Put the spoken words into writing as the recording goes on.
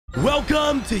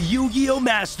Welcome to Yu-Gi-Oh!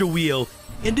 Master Wheel.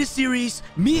 In this series,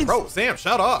 me and... Bro, Sam,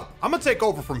 shut up. I'm gonna take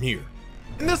over from here.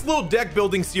 In this little deck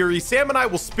building series, Sam and I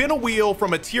will spin a wheel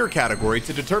from a tier category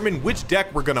to determine which deck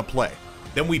we're gonna play.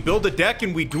 Then we build a deck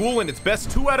and we duel, and it's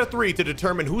best 2 out of 3 to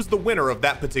determine who's the winner of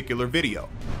that particular video.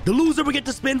 The loser will get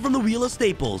to spin from the Wheel of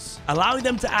Staples, allowing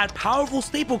them to add powerful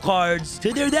staple cards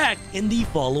to their deck in the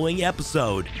following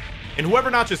episode. And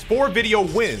whoever notches 4 video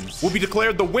wins will be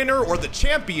declared the winner or the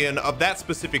champion of that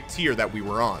specific tier that we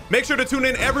were on. Make sure to tune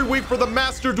in every week for the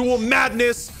Master Duel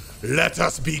Madness. Let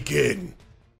us begin.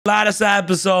 Last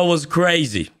episode was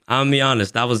crazy. I'm gonna be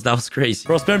honest, that was crazy.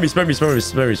 Bro, spare me.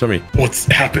 What's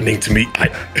happening to me?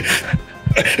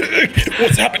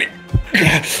 What's happening?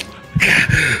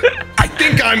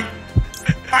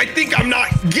 I think I'm not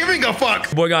giving a fuck.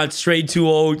 Boy got straight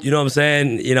 2-0, you know what I'm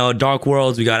saying? You know, Dark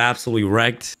Worlds, we got absolutely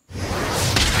wrecked.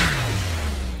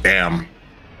 Damn.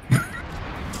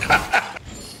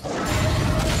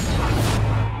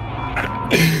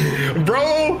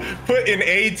 Bro, put in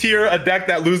A tier a deck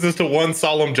that loses to 1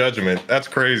 Solemn Judgment. That's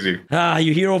crazy. Your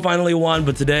hero finally won,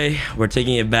 but today we're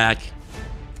taking it back.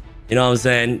 You know what I'm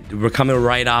saying? We're coming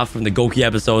right off from the Goki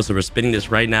episode, so we're spinning this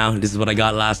right now. This is what I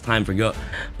got last time for the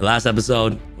last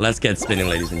episode. Let's get spinning,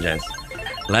 ladies and gents.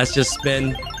 Let's just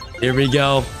spin. Here we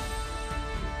go.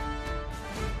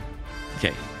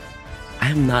 Okay. I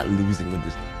am not losing with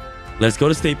this. Let's go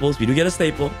to Staples. We do get a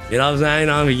staple. You know what I'm saying?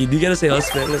 No, we do get a staple. Let's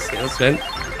spin. Let's spin.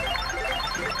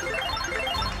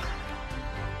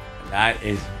 That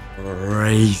is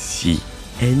crazy.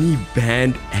 Any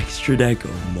banned extra deck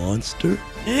of monster?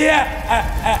 Yeah.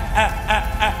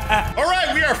 All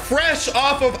right, we are fresh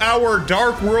off of our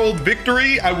Dark World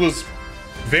victory. I was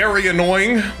very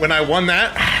annoying when I won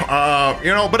that,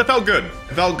 you know, but it felt good.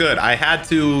 It felt good. I had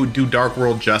to do Dark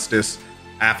World justice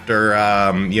after,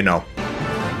 you know.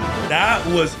 That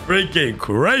was freaking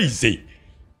crazy.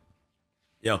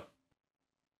 Yo.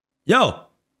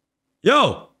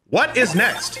 What is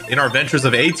next in our ventures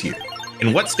of A tier?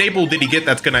 And what staple did he get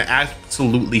that's gonna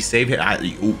absolutely save him?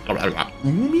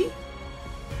 Umi?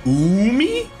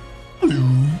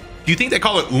 Do you think they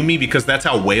call it Umi because that's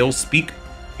how whales speak?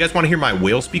 You guys want to hear my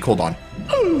whale speak? Hold on.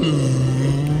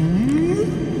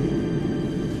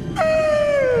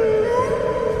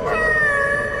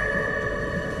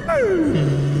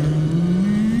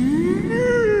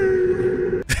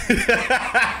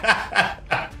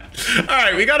 All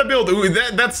right, we gotta build.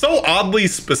 That's so oddly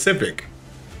specific.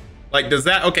 Like, does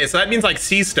that, okay, so that means like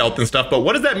sea stealth and stuff, but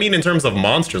what does that mean in terms of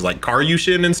monsters, like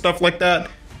Karyushin and stuff like that?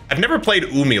 I've never played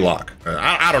Umi Lock.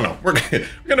 I don't know. We're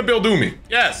gonna build Umi.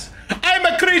 Yes. I'm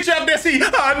a creature of the sea,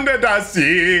 under the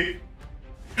sea.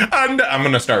 I'm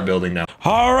gonna start building now.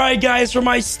 All right, guys, for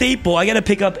my staple, I gotta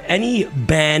pick up any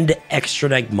banned extra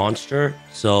deck monster.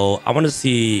 So I want to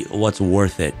see what's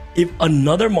worth it. If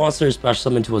another monster is special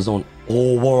summoned to a zone,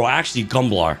 oh, whoa, actually,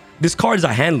 Gumblar. This card is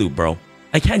a hand loop, bro.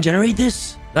 I can't generate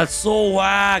this? That's so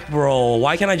whack, bro.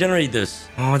 Why can't I generate this?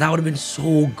 Oh, that would have been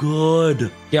so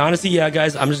good. Yeah, honestly, yeah,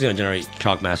 guys, I'm just gonna generate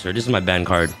Chalkmaster. This is my ban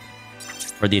card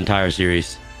for the entire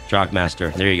series.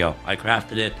 Chalkmaster. There you go. I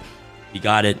crafted it. You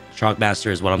got it. Chalkmaster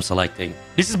is what I'm selecting.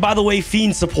 This is, by the way,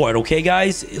 Fiend support, okay,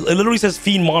 guys? It literally says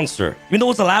Fiend Monster. Even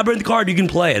though it's a Labyrinth card, you can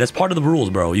play it. That's part of the rules,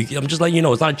 bro. I'm just letting you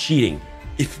know, it's not cheating.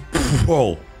 If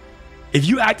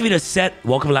you activate a set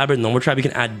Welcome Labyrinth normal trap, you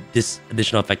can add this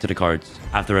additional effect to the cards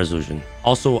after resolution.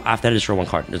 Also, after that, destroy 1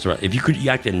 card. That's right. If you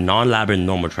activate a non-Labyrinth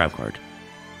normal trap card,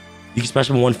 you can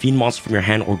special summon 1 Fiend monster from your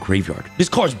hand or graveyard. This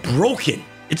card's broken.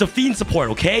 It's a Fiend support,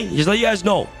 okay? Just let you guys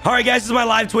know. All right, guys, this is my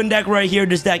live twin deck right here.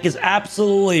 This deck is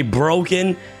absolutely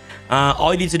broken.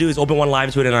 All you need to do is open 1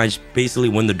 live twin and I just basically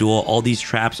win the duel. All these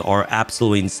traps are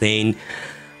absolutely insane.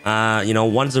 You know,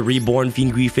 one's a reborn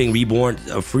Fiend Griefing, reborn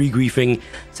free griefing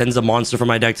sends a monster from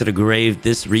my deck to the grave.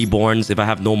 This reborns if I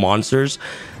have no monsters.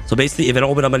 So basically, if I don't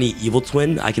open up any evil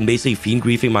twin, I can basically Fiend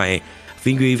Griefing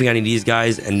any of these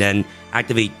guys and then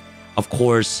activate, of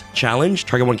course, challenge.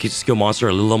 Target 1 skill monster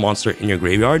or little monster in your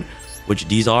graveyard, which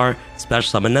these are, special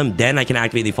summon them. Then I can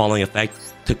activate the following effect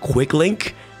to quick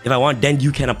link if I want. Then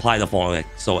you can apply the following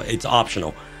effect. So it's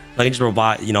optional. So I can just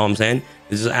provide, you know what I'm saying?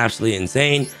 This is absolutely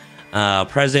insane.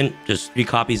 Present, just 3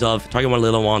 copies of. Target 1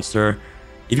 little monster.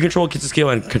 If you control Kitsu skill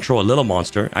and control a little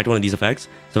monster, activate one of these effects.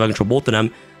 So if I control both of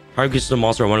them, target Kitsu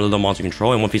monster or 1 little monster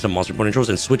control and 1 piece of monster opponent controls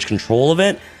and switch control of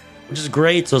it, which is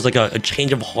great. So it's like a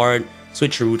change of heart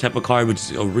switcheroo type of card, which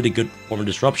is a really good form of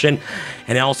disruption.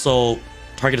 And also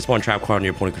target a spawn trap card on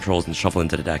your opponent controls and shuffle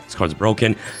into the deck. This card's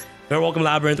broken. Very welcome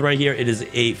Labyrinth right here. It is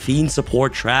a Fiend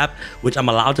support trap, which I'm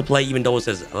allowed to play even though it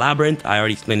says Labyrinth. I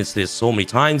already explained this so many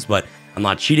times, but I'm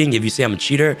not cheating. If you say I'm a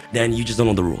cheater, then you just don't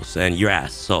know the rules and you're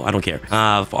ass. So I don't care.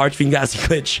 For Archfiend Gassy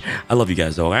Glitch, I love you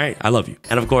guys though, all right? I love you.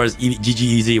 And of course, GG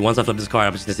Easy. Once I flip this card,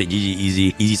 I'm just gonna say GG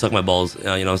Easy. Easy suck my balls.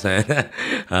 You know what I'm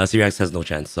saying? Syriax has no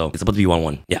chance. So it's about to be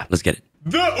 1-1. Yeah, let's get it.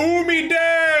 The Umi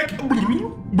deck!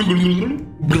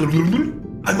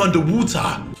 I'm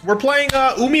underwater. We're playing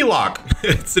Umi Lock.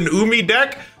 It's an Umi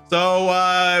deck.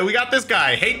 So we got this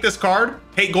guy. Hate this card.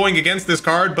 Hate going against this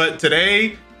card, but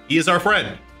today he is our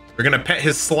friend. We're gonna pet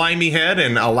his slimy head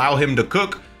and allow him to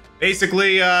cook.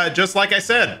 Basically, just like I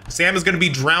said, Sam is gonna be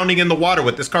drowning in the water.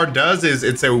 What this card does is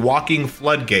it's a walking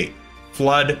floodgate.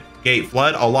 Flood,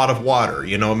 a lot of water,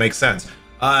 you know, it makes sense.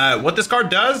 What this card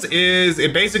does is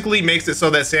it basically makes it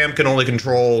so that Sam can only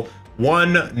control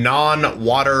one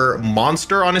non-water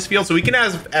monster on his field. So he can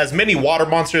have as many water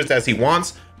monsters as he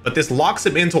wants, but this locks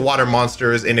him into water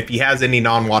monsters. And if he has any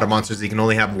non-water monsters, he can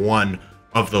only have one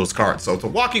of those cards. So it's a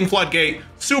walking floodgate,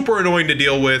 super annoying to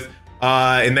deal with.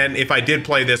 And then if I did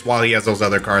play this while he has those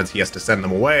other cards, he has to send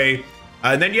them away.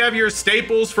 And then you have your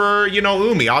staples for, you know,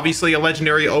 Umi. Obviously, a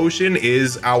Legendary Ocean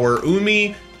is our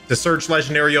Umi. To search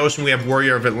Legendary Ocean, we have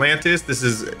Warrior of Atlantis. This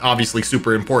is obviously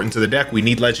super important to the deck. We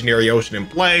need Legendary Ocean in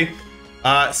play.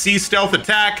 Sea Stealth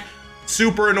Attack,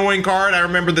 super annoying card. I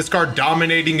remember this card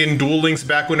dominating in Duel Links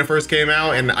back when it first came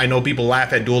out, and I know people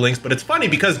laugh at Duel Links, but it's funny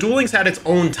because Duel Links had its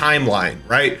own timeline,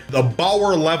 right? The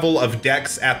power level of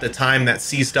decks at the time that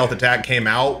Sea Stealth Attack came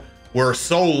out were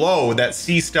so low that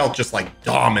Sea Stealth just like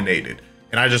dominated.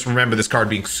 And I just remember this card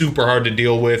being super hard to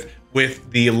deal with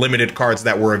the limited cards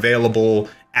that were available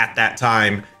at that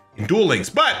time in Duel Links,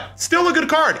 but still a good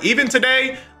card. Even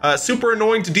today, super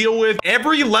annoying to deal with.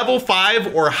 Every level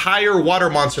 5 or higher water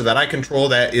monster that I control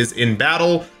that is in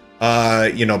battle,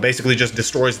 you know, basically just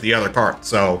destroys the other card.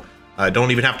 So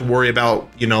don't even have to worry about,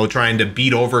 you know, trying to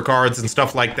beat over cards and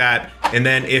stuff like that. And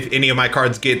then if any of my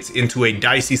cards get into a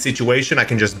dicey situation, I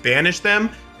can just banish them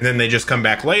and then they just come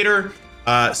back later.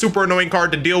 Super annoying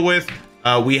card to deal with.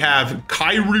 We have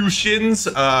Kairyu-Shin's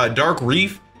Dark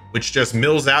Reef, which just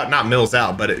mills out, not mills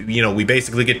out, but you know, we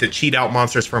basically get to cheat out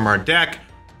monsters from our deck.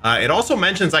 It also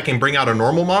mentions I can bring out a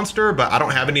normal monster, but I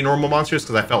don't have any normal monsters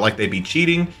because I felt like they'd be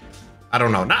cheating. I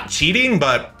don't know, not cheating,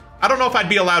 but I don't know if I'd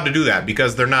be allowed to do that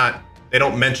because they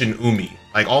don't mention Umi.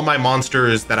 Like all my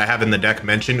monsters that I have in the deck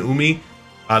mention Umi.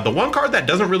 The one card that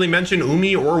doesn't really mention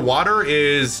Umi or water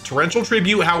is Torrential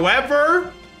Tribute.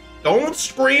 However, don't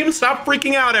scream, stop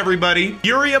freaking out, everybody.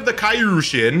 Fury of the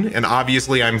Kairyu-Shin, and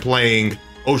obviously I'm playing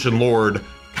Ocean Lord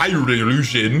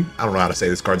Kairyu-Shin. I don't know how to say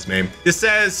this card's name. This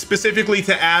says specifically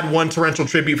to add one Torrential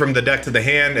Tribute from the deck to the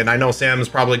hand, and I know Sam's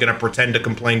probably gonna pretend to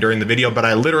complain during the video, but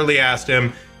I literally asked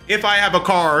him if I have a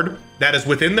card that is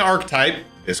within the archetype,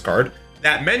 this card,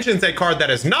 that mentions a card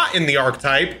that is not in the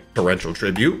archetype, Torrential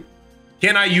Tribute,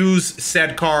 can I use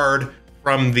said card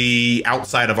from the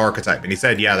outside of archetype? And he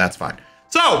said, yeah, that's fine.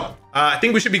 So, I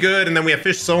think we should be good. And then we have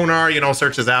Fish Sonar, you know,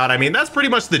 searches out. I mean, that's pretty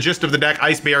much the gist of the deck.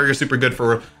 Ice Barrier, super good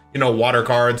for, you know, water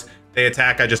cards. They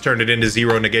attack, I just turned it into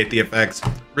 0, negate the effects.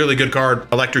 Really good card.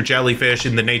 Electric Jellyfish,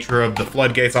 in the nature of the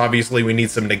floodgates, obviously we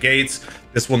need some negates.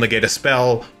 This will negate a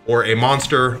spell or a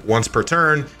monster once per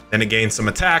turn, then it gains some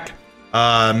attack.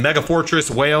 Mega Fortress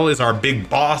Whale is our big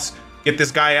boss. Get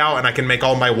this guy out and I can make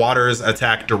all my waters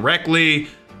attack directly.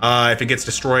 If it gets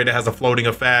destroyed, it has a floating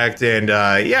effect, and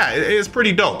yeah, it is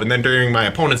pretty dope. And then during my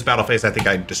opponent's battle phase, I think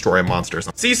I destroy a monster.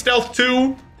 Sea Stealth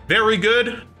 2, very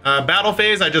good. Battle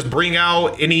phase, I just bring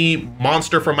out any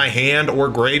monster from my hand or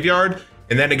graveyard,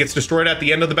 and then it gets destroyed at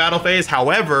the end of the battle phase.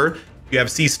 However, if you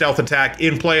have Sea Stealth Attack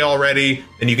in play already,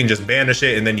 then you can just banish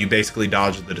it, and then you basically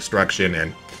dodge the destruction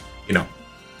and, you know,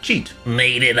 cheat.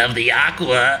 Maiden of the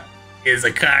Aqua is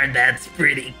a card that's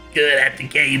pretty good at the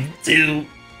game too.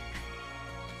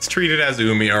 It's treated as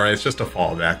Umi, all right? It's just a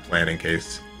fallback plan in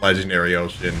case Legendary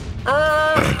Ocean.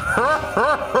 I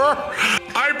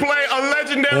play a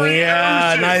Legendary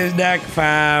Ocean. Nice deck,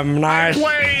 fam. Nice. I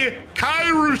play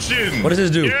Kairyu-Shin. What does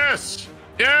this do? Yes,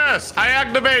 yes, I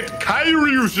activate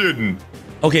Kairyu-Shin.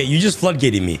 Okay, you just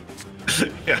floodgated me.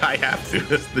 Yeah, I have to.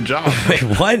 That's the job. Wait,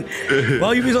 what?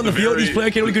 While you on the field, each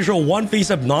player can only control one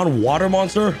face-up non-water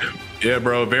monster? Yeah,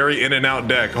 bro, very in and out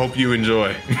deck. Hope you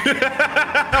enjoy.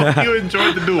 Hope you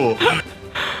enjoyed the duel.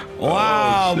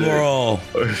 Wow, bro.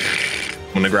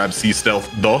 I'm gonna grab Sea Stealth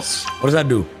 2. What does that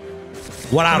do?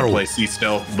 What I'm out gonna play Sea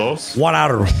Stealth 2. What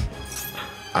out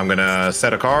I'm gonna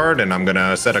set a card, and I'm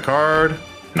gonna set a card,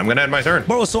 and I'm gonna end my turn.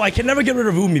 Bro, so I can never get rid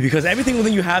of Umi because everything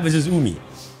within you have is just Umi.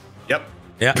 Yep.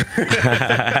 Yeah.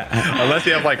 Unless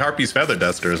you have like Harpy's Feather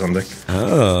Duster or something.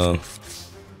 Oh.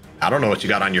 I don't know what you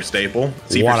got on your staple.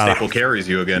 See if your staple carries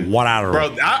you again. Whatever.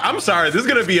 Bro, I'm sorry. This is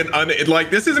gonna be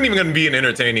this isn't even gonna be an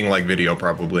entertaining like video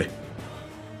probably.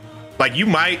 Like you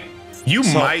might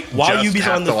while you be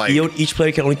on the field, each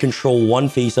player can only control one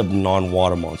face-up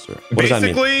non-water monster. What does that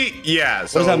mean? Basically, yeah.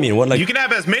 So what does that mean? What, like, you can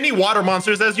have as many water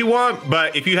monsters as you want,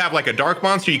 but if you have like a dark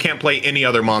monster, you can't play any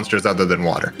other monsters other than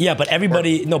water. Yeah, but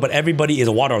everybody is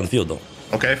a water on the field though.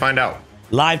 Okay, find out.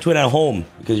 Live twin at home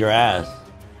because your ass.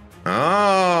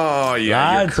 Oh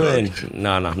yeah, Live twin.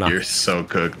 No. You're so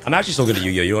cooked. I'm actually so good at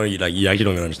Yu-Gi-Oh. You actually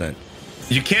don't even understand.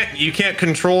 You can't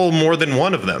control more than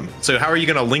one of them. So how are you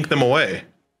gonna link them away?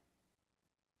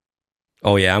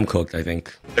 Oh yeah, I'm cooked, I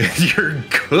think. You're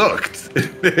cooked.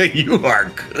 You are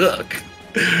cooked.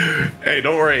 Hey,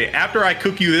 don't worry. After I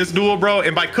cook you this duel, bro,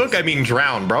 and by cook I mean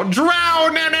drown, bro.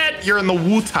 Drown in it. You're in the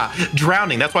wuta.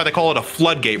 Drowning. That's why they call it a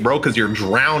floodgate, bro, because you're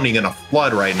drowning in a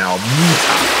flood right now.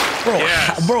 Wuta. Bro,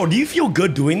 yes. bro, do you feel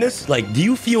good doing this? Like, do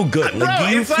you feel good? Like,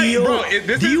 do you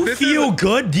feel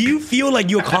good? Do you feel like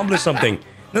you accomplished something?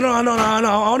 No. I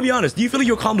want to be honest. Do you feel like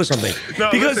you accomplished something?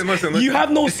 No, because listen. you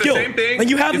have no it's skill. Like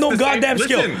you have no goddamn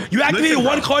skill. You activated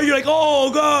one card. You're like,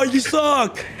 oh god, you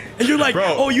suck. And you're like,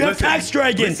 bro, oh, you have Tax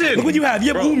Dragon. Look what you have.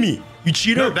 You have Umi. You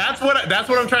cheater. No, that's what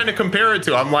I'm trying to compare it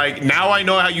to. I'm like, now I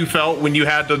know how you felt when you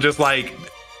had to just like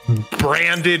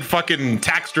branded fucking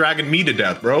Tax Dragon me to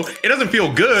death, bro. It doesn't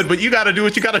feel good, but you got to do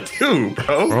what you got to do,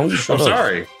 bro. I'm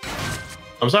sorry.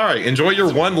 I'm sorry. Enjoy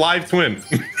your one live twin.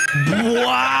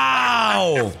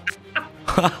 Wow.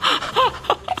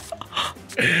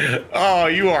 Oh,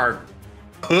 you are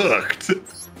cooked.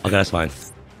 Okay, that's fine.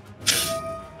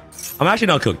 I'm actually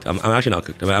not cooked. I'm actually not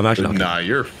cooked. I'm actually not cooked. Nah,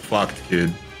 you're fucked,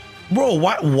 kid. Bro,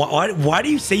 why do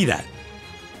you say that?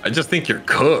 I just think you're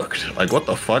cooked. Like, what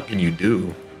the fuck can you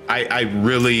do? I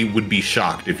really would be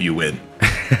shocked if you win.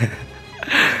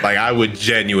 Like, I would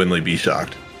genuinely be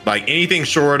shocked. Like, anything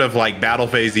short of, like, battle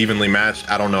phase evenly matched,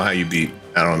 I don't know how you beat.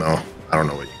 I don't know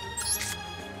what you...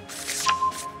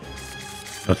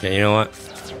 Okay, you know what?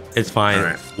 It's fine.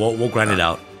 Right. We'll grind it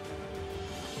out.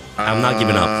 I'm not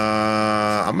giving up.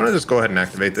 I'm gonna just go ahead and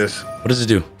activate this. What does it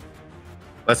do?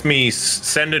 Lets me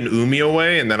send an Umi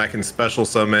away, and then I can special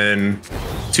summon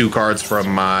 2 cards from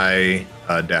my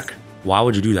deck. Why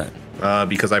would you do that?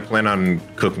 Because I plan on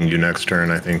cooking you next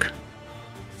turn, I think. I'm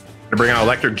gonna bring out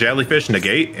Electric Jellyfish,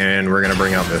 Negate, and we're gonna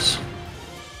bring out this.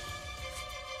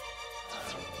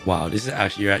 Wow, this is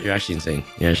actually you're actually insane.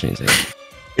 You're actually insane.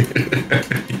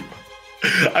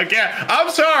 Again, I'm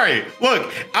sorry.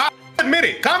 Look, I admit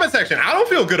it. Comment section. I don't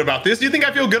feel good about this. Do you think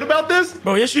I feel good about this?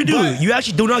 Bro, yes you do. But you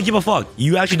actually do not give a fuck.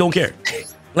 You actually don't care.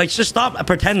 Like, just stop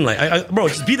pretending. Like, bro,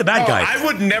 just be the bad guy. I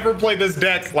would never play this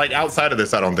deck like outside of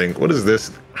this. I don't think. What does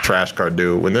this trash card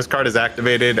do? When this card is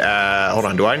activated, hold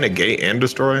on. Do I negate and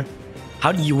destroy?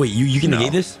 How do you wait? You can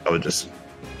negate this? I would just.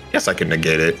 Yes, I can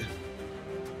negate it.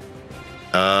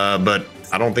 But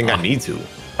I don't think I need to.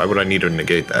 Why would I need to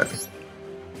negate that?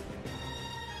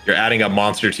 You're adding a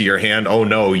monster to your hand. Oh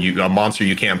no, a monster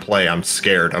you can't play. I'm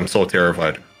scared. I'm so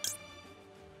terrified.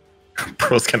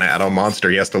 Bro's gonna add a monster.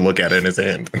 He has to look at it in his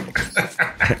hand.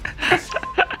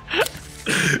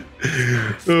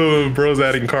 Oh, bro's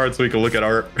adding cards so he can look at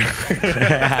art.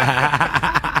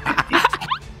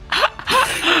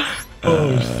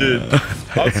 Oh shit.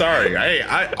 I'm sorry. Hey,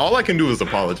 all I can do is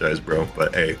apologize, bro.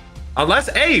 But hey, unless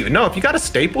no, if you got a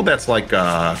staple that's like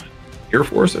Air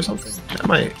Force or something, that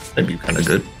might be kind of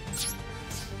good.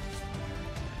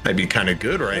 Might be kind of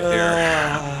good right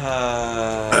there.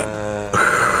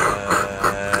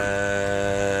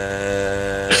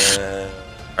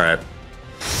 All right.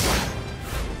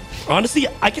 Honestly,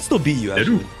 I can still beat you.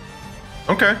 Actually.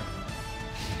 Okay.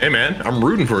 Hey man, I'm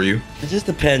rooting for you. It just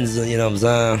depends, you know what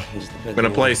I'm saying? I'm gonna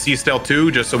play Sea Stealth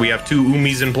 2 just so we have 2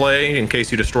 Umis in play in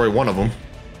case you destroy one of them.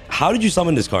 How did you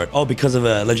summon this card? Oh, because of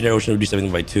a Legendary Ocean reduce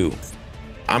everything by 2.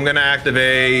 I'm gonna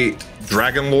activate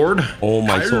Dragon Lord. Oh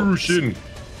my god. I'm just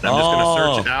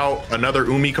gonna search out another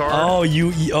Umi card.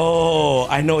 Oh,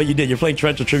 I know what you did. You're playing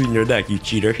Torrential Tribute in your deck, you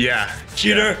cheater. Yeah.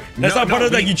 Cheater. Yeah. That's not part of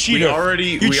the deck, you cheater. We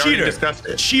already discussed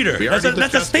it. Cheater.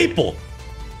 That's a staple.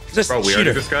 Bro, we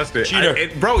already discussed it. Cheater.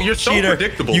 Bro, you're so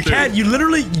predictable. You can't. You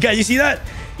literally. You see that?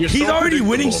 He's already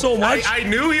winning so much. I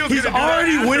knew he was. He's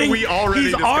already winning. We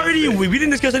already. We didn't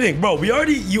discuss anything, bro. You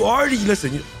already.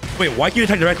 Listen. Wait. Why can't you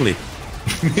attack directly?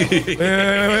 Wait.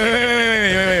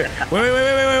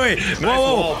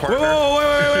 Whoa.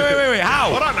 How?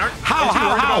 Hold on.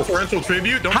 How? Torrential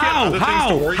Tribute. Don't you have other things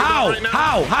to worry about right now?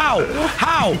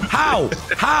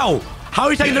 How are you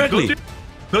attacking directly?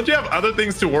 Don't you have other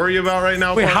things to worry about right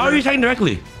now? Wait, how are you attacking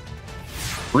directly?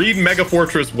 Read Mega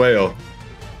Fortress Whale.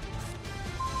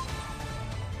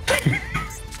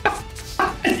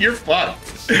 You're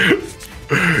fucked.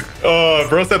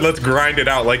 Bro said let's grind it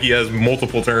out like he has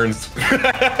multiple turns.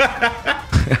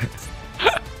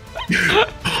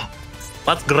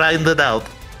 Let's grind it out.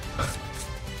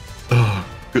 Oh,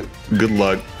 good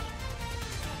luck.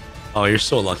 Oh, you're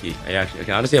so lucky.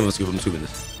 Okay, honestly, I'm scooping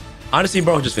this. Honestly,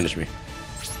 bro, just finish me.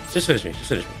 Just finish me.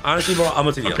 Honestly, bro, I'm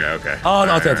gonna take the Okay, L. okay. Oh,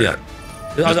 no, I'll take the L.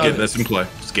 Just getting this in play.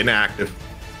 Just getting active.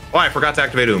 Oh, I forgot to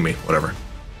activate Umi. Whatever.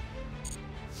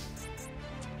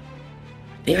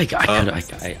 I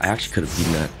actually could have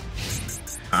beaten that.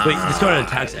 Wait, this card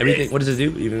attacks everything. What does it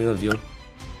do? Even though you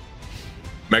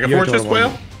Mega Fortress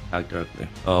Whale? Attack directly.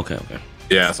 Oh, okay.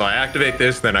 Yeah, so I activate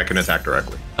this, then I can attack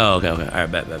directly. Oh, okay. All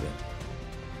right, bet.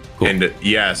 Cool. And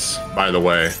yes, by the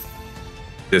way,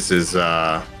 this is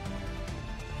because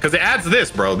it adds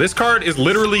this, bro. This card is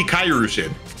literally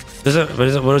Kairushin. What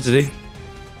does it do?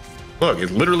 Look,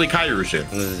 it's literally Kairushin.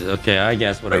 Okay, I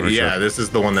guess whatever. Yeah, sure. This is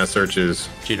the one that searches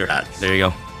Cheater. ads. There you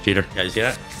go. Cheater. Yeah, you see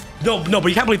that? No, but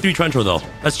you can't play 3 Trencher though.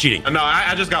 That's cheating. No,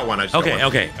 I just got one. Okay.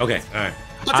 All right.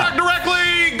 Attack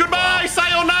directly. Goodbye.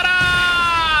 Sayonara.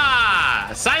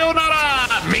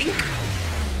 Sayonara. Mink.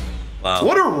 Wow.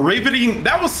 What a riveting.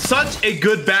 That was such a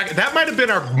good back. That might have been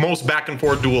our most back and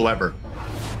forth duel ever.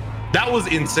 That was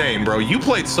insane, bro. You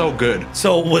played so good.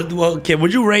 So, okay,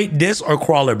 would you rate this or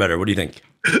Crawler better? What do you think?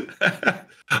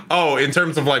 Oh, in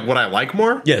terms of like what I like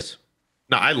more? Yes.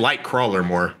 No, I like Crawler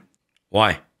more.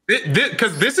 Why?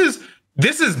 Because this is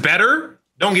better.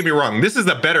 Don't get me wrong. This is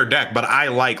a better deck, but I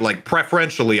like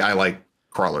preferentially, I like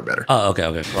Crawler better. Oh, okay.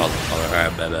 Crawler. All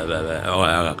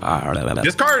right.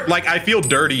 This card, like, I feel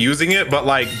dirty using it, but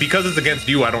like because it's against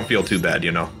you, I don't feel too bad,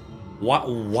 you know?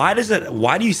 Why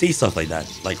do you say stuff like that?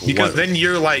 Like, because then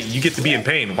you're like, you get to be in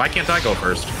pain. Why can't I go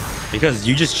first? Because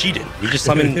you just cheated. You just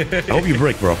summoned. I hope you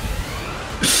break, bro.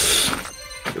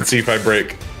 Let's see if I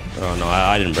break. Oh no,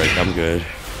 I didn't break. I'm good.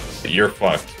 You're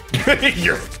fucked.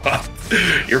 You're fucked.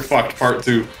 You're fucked. Part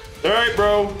 2. All right,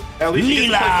 bro. At least you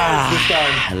get to play cards this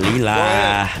time. Lila.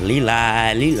 Actually,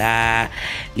 I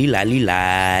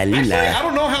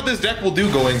don't know how this deck will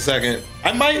do going second.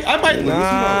 I might lose.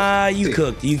 Nah, you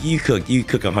cooked. You cooked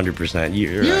 100%.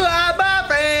 You're right. are my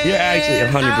friend. You're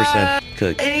actually 100%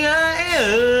 cooked.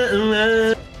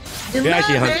 You're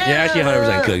actually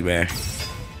 100% cooked, man.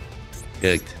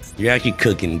 Cooked. You're actually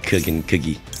cooking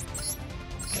cookie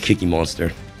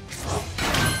monster.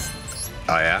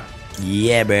 Oh yeah.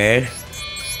 Yeah, bro.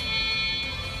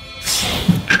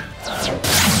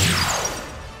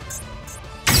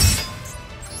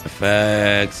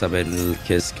 Effects. I've been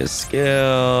kiss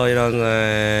skill. You know what I'm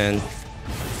saying?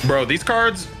 Bro, these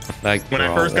cards, Effect when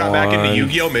I first got back into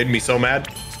Yu-Gi-Oh, made me so mad.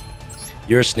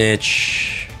 You're a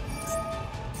snitch.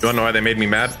 You wanna know why they made me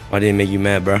mad? Why did it make you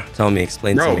mad, bro? Tell me.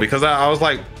 Explain to Bro, me. because I was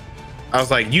like,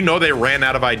 you know, they ran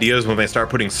out of ideas when they start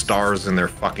putting stars in their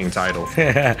fucking title.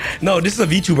 No, this is a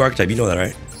VTuber archetype. You know that,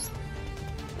 right?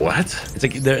 What? It's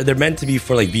like they're meant to be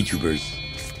for like VTubers.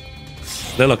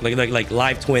 They look like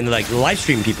live twin, like live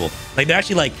stream people. Like they're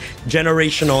actually like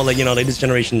generational, like, you know, like this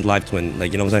generation live twin.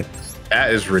 Like, you know what I'm saying?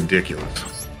 That is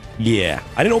ridiculous. Yeah,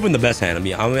 I didn't open the best hand. I'm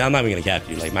not even gonna cap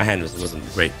you. Like my hand wasn't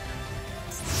great.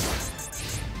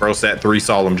 Bro set 3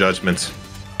 solemn judgments.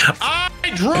 I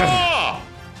draw.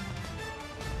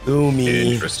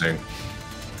 Umi. Interesting.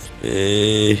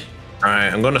 Eh. All right,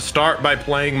 I'm gonna start by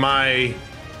playing my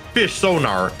fish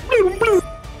sonar.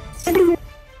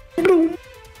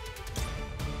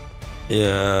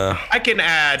 Yeah. I can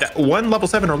add 1 level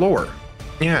 7 or lower.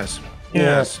 Yes.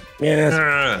 Yes.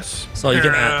 So you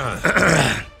can add.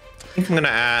 I think I'm gonna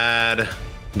add.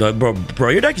 Bro,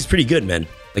 your deck is pretty good, man.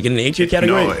 Like in the HU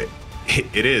category. No,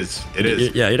 it is. It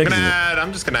is. Yeah, your deck is.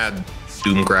 I'm just gonna add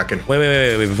Doom Kraken.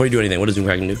 Wait. Before you do anything, what does Doom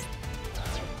Kraken do?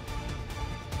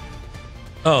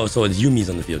 Oh, so it's Yumi's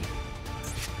on the field.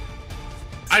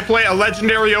 I play a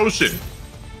Legendary Ocean.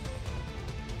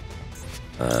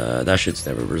 That shit's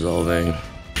never resolving.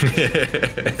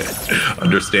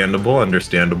 Understandable. You know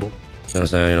what I'm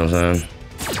saying?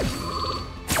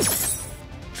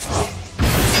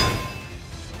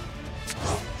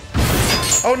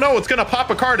 Oh no, it's gonna pop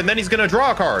a card and then he's gonna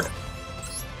draw a card.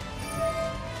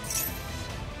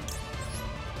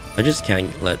 I just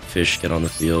can't let fish get on the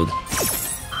field.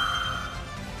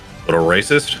 Little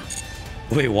racist.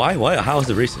 Wait, why? How is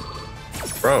it racist?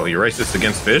 Bro, you racist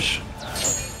against fish?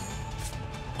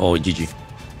 Oh, GG.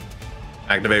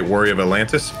 Activate Warrior of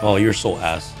Atlantis. Oh, you're so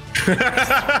ass. You're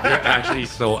actually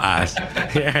so ass.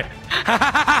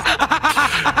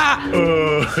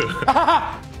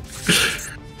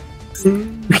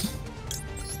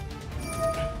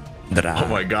 Oh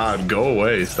my god, go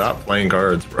away. Stop playing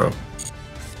cards, bro.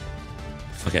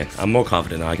 Okay, I'm more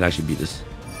confident now. I can actually beat this.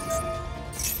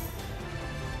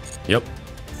 Yep.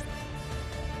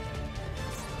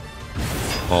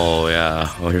 Oh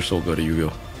yeah. Oh, you're so good at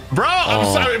Yu-Gi-Oh. Bro, I'm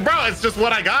Oh. sorry, bro. It's just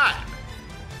what I got.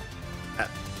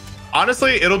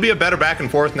 Honestly, it'll be a better back and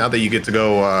forth now that you get to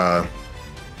go.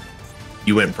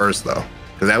 You went first though,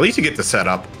 because at least you get to set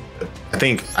up. I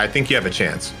think you have a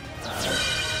chance.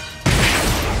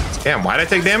 Damn, why'd I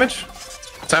take damage?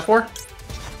 What's that for?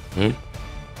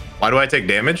 Why do I take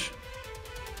damage?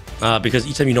 Because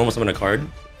each time you normal summon a card,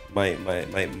 my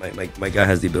guy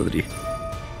has the ability.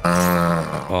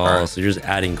 Oh, so you're just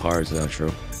adding cards. Not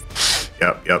true.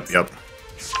 Yep.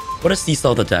 What is C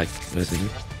stealth attack?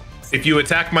 If you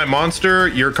attack my monster,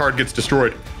 your card gets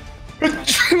destroyed.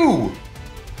 Is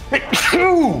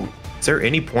there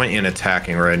any point in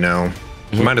attacking right now?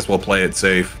 Might as well play it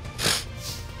safe.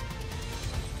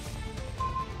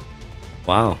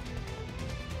 Wow. All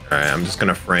right, I'm just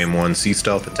gonna frame one C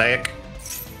stealth attack.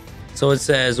 So it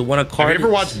says when a card. Have you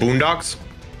ever watched Boondocks?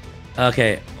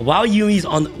 Okay. While Yumi's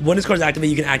on, when this card is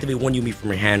activated, you can activate one Yumi from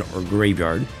your hand or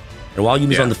graveyard. And while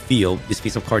Yumi's on the field, this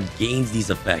face-up card gains these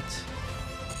effects.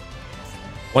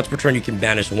 Once per turn, you can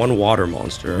banish one water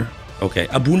monster. Okay.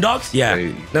 Boondocks? Yeah.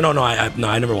 Hey. No. I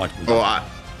never watched Boondocks. Oh, I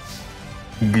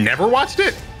never watched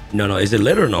it. No. Is it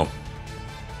lit or no?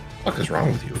 What is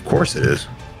wrong with you? Of course it is.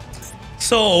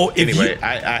 So if Anyway, you,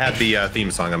 I had the theme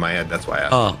song in my head. That's why I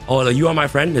asked. oh, You Are My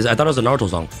Friend? I thought it was a Naruto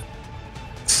song.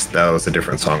 That was a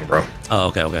different song, bro. Oh,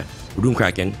 okay. Room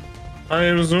Kraken. I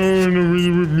am so in the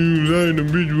rhythm of blues. I am the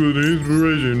bitch with the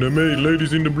inspiration that made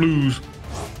ladies in the blues.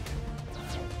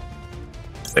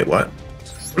 Wait, what?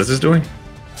 What is this doing?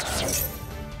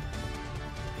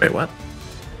 Wait, what?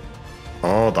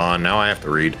 Hold on, now I have to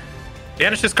read.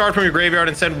 Banish this card from your graveyard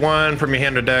and send one from your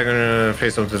hand to deck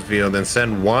face up this field. Then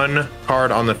send one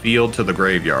card on the field to the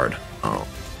graveyard. Oh,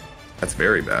 that's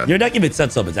very bad. Your deck, if it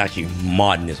sets up, it's actually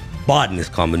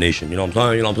botanist combination. You know what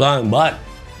I'm saying? But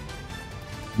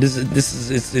this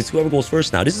is it's whoever goes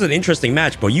first now. This is an interesting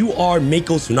match, bro. You are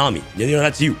Mako Tsunami. You know,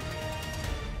 that's you.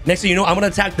 Next thing you know, I'm gonna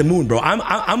attack the moon, bro.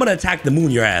 I'm gonna attack the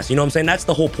moon, your ass. You know what I'm saying? That's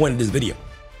the whole point of this video.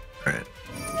 All right,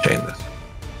 chain this.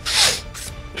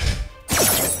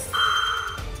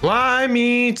 Fly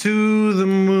me to the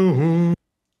moon.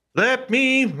 Let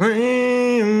me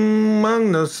play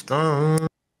among the stars.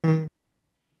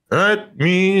 Let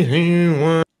me hear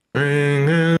what spring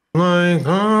is like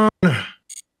on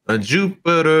a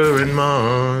Jupiter and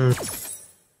Mars.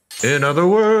 In other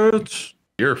words,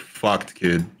 you're fucked,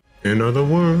 kid. In other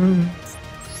words.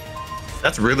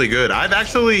 That's really good.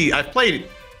 I've played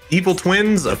Evil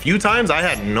Twins a few times. I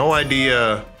had no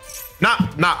idea.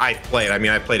 Not I played. I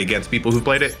mean, I played against people who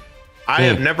played it. I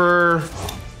have never.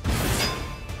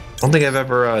 I don't think I've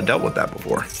ever dealt with that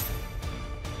before.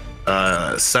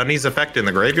 Sunny's effect in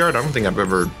the graveyard. I don't think I've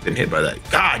ever been hit by that.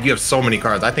 God, you have so many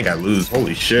cards. I think I lose.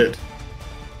 Holy shit.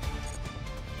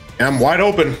 I'm wide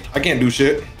open. I can't do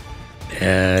shit.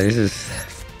 Yeah, this is.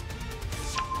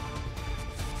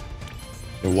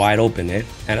 You're wide open, eh?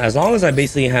 And as long as I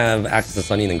basically have access to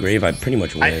Sunny in the grave, I pretty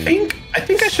much win. I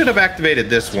think I should have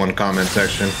activated this one comment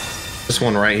section. This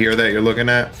one right here that you're looking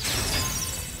at. I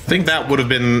think that would have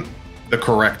been the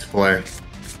correct play.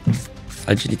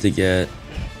 I just need to get.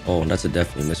 Oh, that's a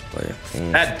definitely misplay.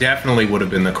 That definitely would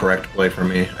have been the correct play for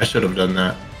me. I should have done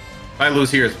that. If I lose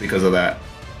here, it's because of that.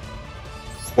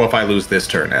 Well, if I lose this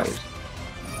turn, at least.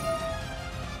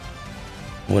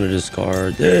 I'm gonna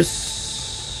discard this.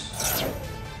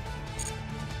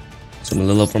 Some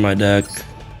Lilo for my deck.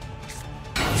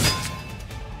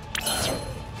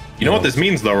 You know what this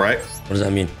means, though, right? What does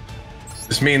that mean?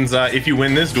 This means if you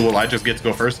win this duel, I just get to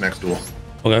go first next duel.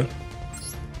 Okay.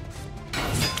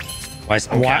 Why?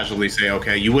 Casually say,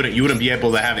 okay, you wouldn't be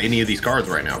able to have any of these cards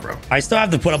right now, bro. I still have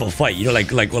to put up a fight. You know, what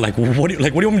do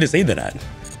you want me to say to that?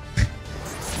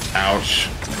 Ouch.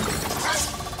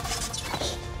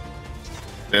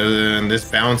 And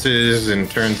this bounces and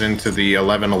turns into the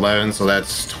 11-11, so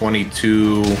that's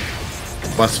 22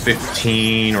 plus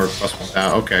 15 or plus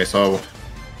 1,000. Okay, so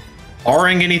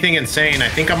barring anything insane, I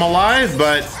think I'm alive,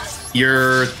 but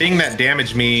your thing that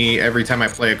damaged me every time I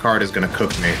play a card is gonna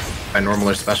cook me. By normal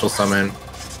or special summon.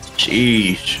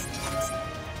 Sheesh.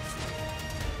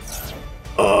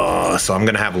 So I'm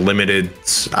gonna have limited.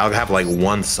 I'll have like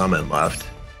one summon left.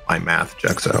 My math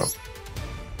checks out.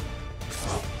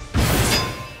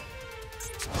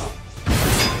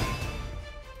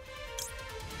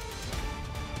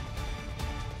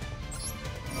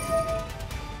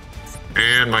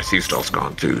 And my sea stealth's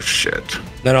gone too. Shit.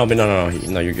 No,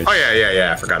 you're good. Oh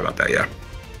yeah. I forgot about that. Yeah.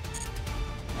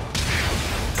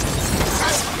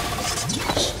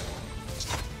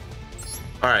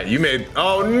 All right, you made.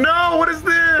 Oh no! What is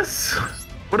this?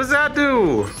 What does that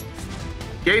do?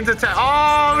 Gains attack.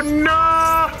 Oh no!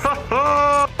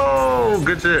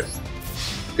 Good shit.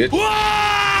 Bitch.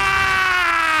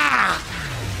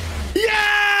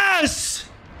 Yes!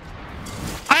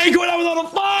 I ain't going out without a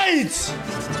fight!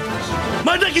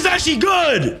 My deck is actually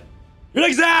good! Your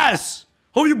deck's ass!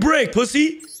 Hope you break,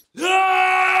 pussy!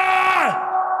 Ah!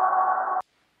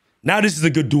 Now this is a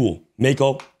good duel.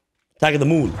 Mako, Attack of the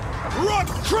Moon. Rock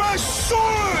Crash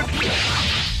Sword!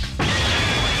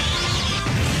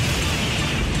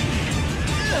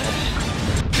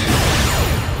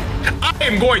 I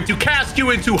am going to cast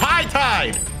you into High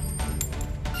Tide!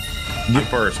 I'm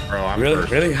first, bro. I'm Really?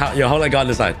 first. Really? How did I go on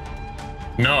this side?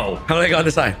 No. How did I go on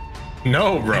this side?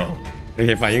 No, bro.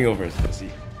 Okay, fine. You can go first. Let's see.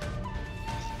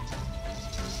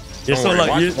 You're Don't so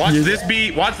worry.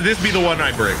 lucky. Watch this be the one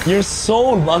I break. You're so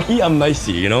lucky. I'm nice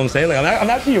to you. You know what I'm saying? Like I'm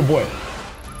actually your boy.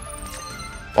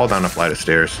 Fall down a flight of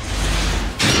stairs.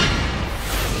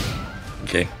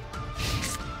 Okay.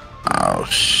 Oh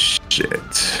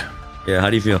shit. Yeah. How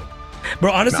do you feel,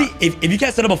 bro? Honestly, if you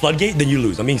can't set up a floodgate, then you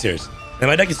lose. I'm being serious. And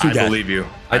my deck is too gas. I believe you.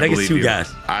 My deck is too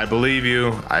gas. I believe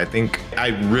you. I think I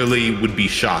really would be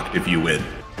shocked if you win.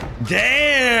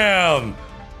 Damn.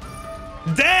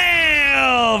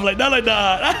 Damn. Like that.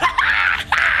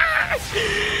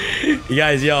 You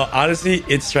guys, yo, honestly,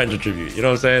 it's Trencher Tribute. You know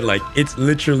what I'm saying? Like, it's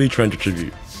literally Trencher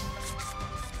Tribute.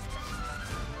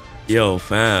 Yo,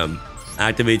 fam.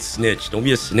 Activate Snitch. Don't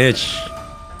be a snitch.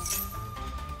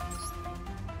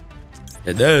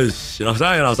 It does. You know what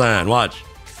I'm saying? Watch.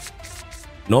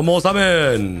 No more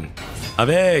summon.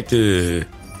 Avec.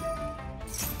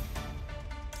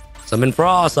 Summon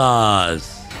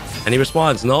Frostas. Any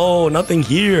response? No, nothing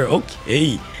here.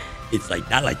 Okay. It's like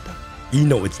that, like that. You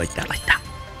know it's like that, like that.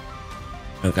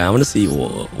 Okay, I want to see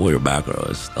what your back row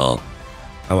is. Oh,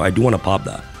 I do want to pop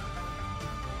that.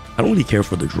 I don't really care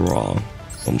for the draw.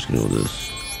 I'm just going to do this.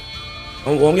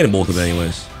 I'm getting both of it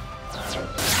anyways.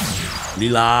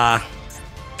 Lila.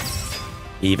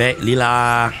 Yvette,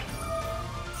 Lila.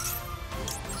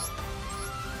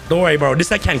 Don't worry, bro. This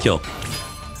deck can't kill.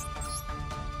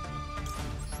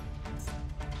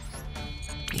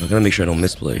 I'm gonna make sure I don't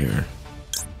misplay here.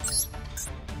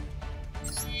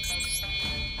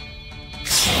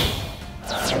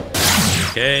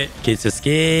 Okay, case to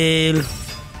scale.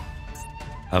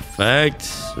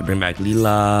 Effect. Bring back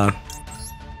Lila.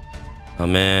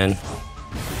 Come in.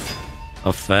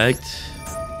 Effect.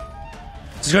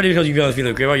 Discard because you feel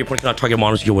the graveyard. Your opponent cannot target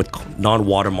monsters you with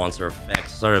non-water monster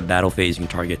effects. Start a battle phase. You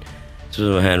can target.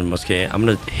 So hand. Okay, I'm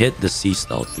gonna hit the sea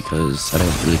stealth because I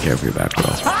don't really care for your back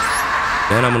row.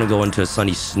 Then I'm gonna go into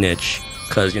Sunny Snitch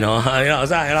because you know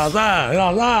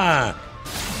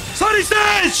Sunny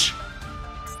Snitch.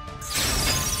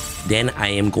 Then I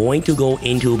am going to go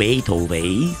into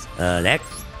Beethoven's deck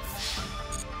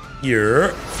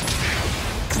here,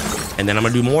 and then I'm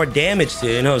gonna do more damage to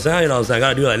you know what I'm saying. I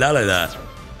gotta do like that.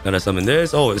 Gotta summon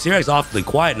this. Oh, Sirac's awfully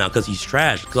quiet now because he's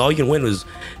trash. Because all he can win was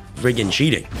freaking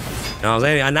cheating. You know what I'm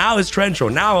saying? And now it's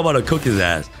Trencho. Now I'm about to cook his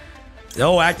ass.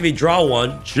 Oh, activate draw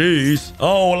one. Jeez.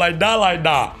 Oh, like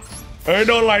that. You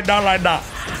know, like that.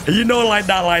 You know, like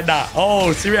that.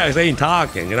 Oh, Siriax ain't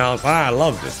talking. You know what I'm saying? I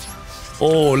love this.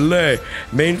 Oh,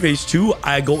 main phase 2.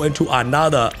 I go into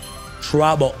another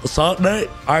trouble. Sunday.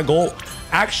 I go.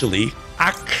 Actually,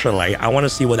 I want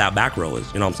to see what that back row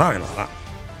is. You know what I'm saying?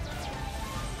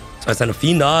 So I send a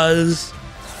Fiendas.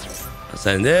 I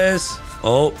send this.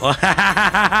 Oh,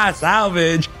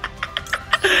 salvage.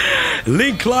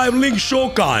 Link climb, Link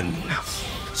Shokan.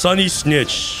 Sunny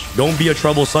Snitch. Don't be a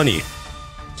trouble, Sunny.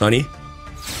 Sunny.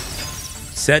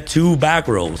 Set 2 back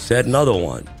row. Set another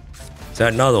one.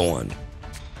 Set another one.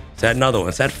 Set another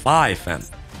one. Set 5, fam.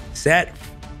 Set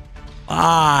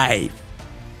 5.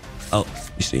 Oh,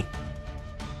 you see.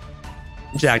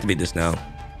 Let's activate this now.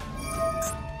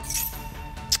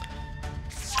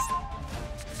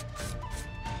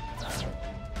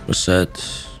 We're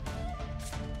set.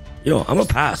 Yo, I'm a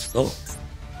pass. Go.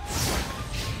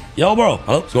 Yo, bro.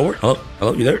 Hello, Scorer.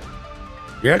 Hello, you there?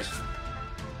 Rex?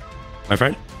 My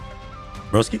friend?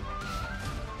 Broski?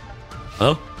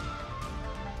 Hello?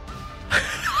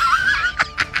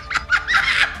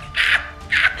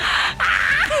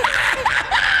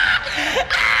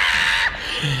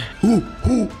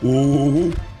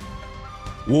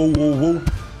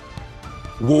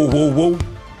 Whoa.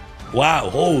 Wow,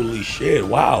 holy shit.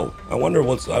 Wow. I wonder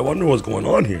what's going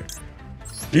on here.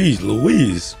 Jeez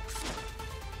Louise.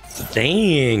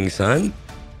 Dang, son.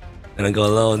 Gonna go a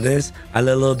little of this, a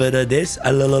little bit of this,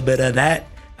 a little bit of that,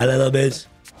 a little bit.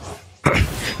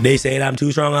 They say I'm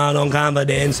too strong on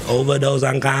confidence, overdose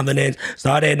on confidence.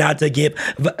 Started not to give,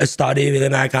 started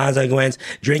with my consequence.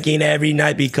 Drinking every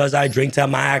night because I drink to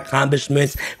my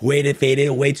accomplishments. Waited,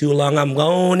 faded way too long. I'm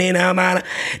going in a man.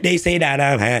 They say that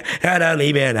I'm had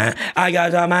leave it. I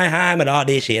got on my hand with all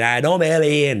this shit. I don't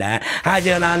believe in that. I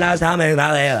just don't know something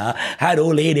about it. I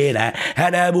don't lead it.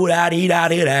 Had a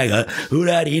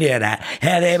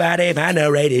everybody find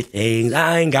the rated things.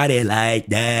 I ain't got it like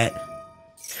that.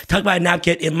 Tuck my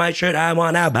napkin in my shirt, I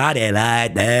want a body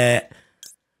like that.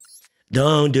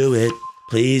 Don't do it,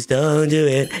 please don't do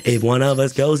it. If one of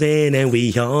us goes in and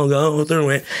we all go through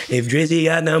it. If Drizzy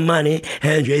got the money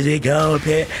and Drizzy go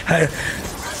pay,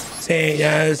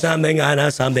 say something, I know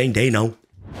something, they know.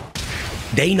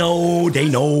 They know, they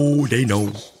know, they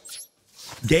know.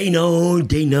 They know,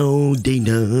 they know, they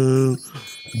know.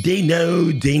 They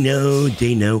know, they know,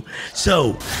 they know.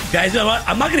 So, guys, you know what?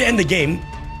 I'm not gonna end the game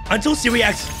until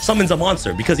Syriax summons a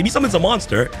monster, because if he summons a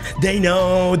monster, they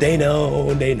know, they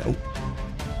know, they know.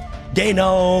 They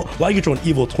know. Why you throw an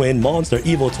evil twin monster?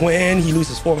 Evil twin, he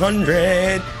loses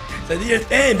 400. So do your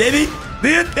thing, baby. Do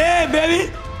your thing,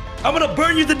 baby. I'm gonna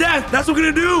burn you to death. That's what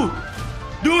we're gonna do.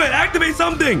 Do it. Activate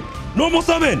something. Normal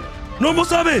summon. Normal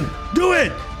summon. Do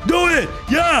it. Do it.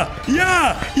 Yeah.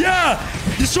 Yeah.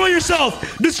 Yeah. Destroy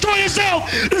yourself. Destroy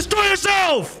yourself. Destroy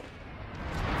yourself.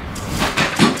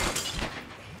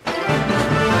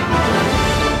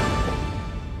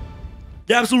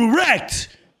 You're absolutely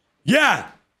wrecked. Yeah,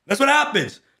 that's what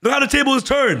happens. Look how the table is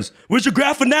turns. Where's your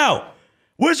grapha now?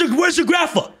 Where's your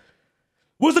grapha?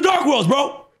 Where's the Dark Worlds,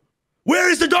 bro?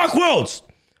 Where is the Dark Worlds?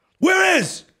 Where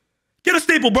is? Get a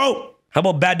staple, bro. How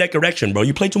about bad deck correction, bro?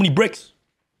 You play too many bricks.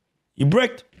 You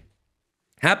bricked.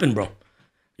 Happened, bro.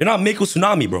 You're not Mako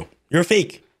Tsunami, bro. You're a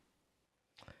fake.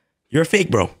 You're a fake,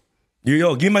 bro.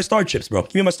 Yo, give me my star chips, bro.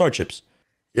 Give me my star chips.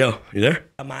 Yo, you there?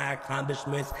 My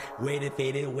accomplishments waited,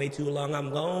 faded way too long.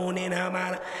 I'm going in a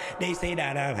man. They say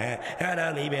that I'm had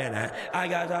to leave it. I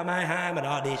got on my hand with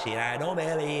all this shit. I don't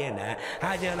believe in that.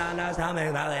 I just don't know something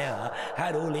about it.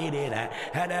 I don't lead it.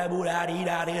 Had a Buddha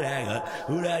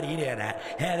that.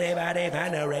 Everybody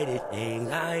find the rated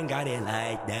things. I ain't got it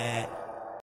like that.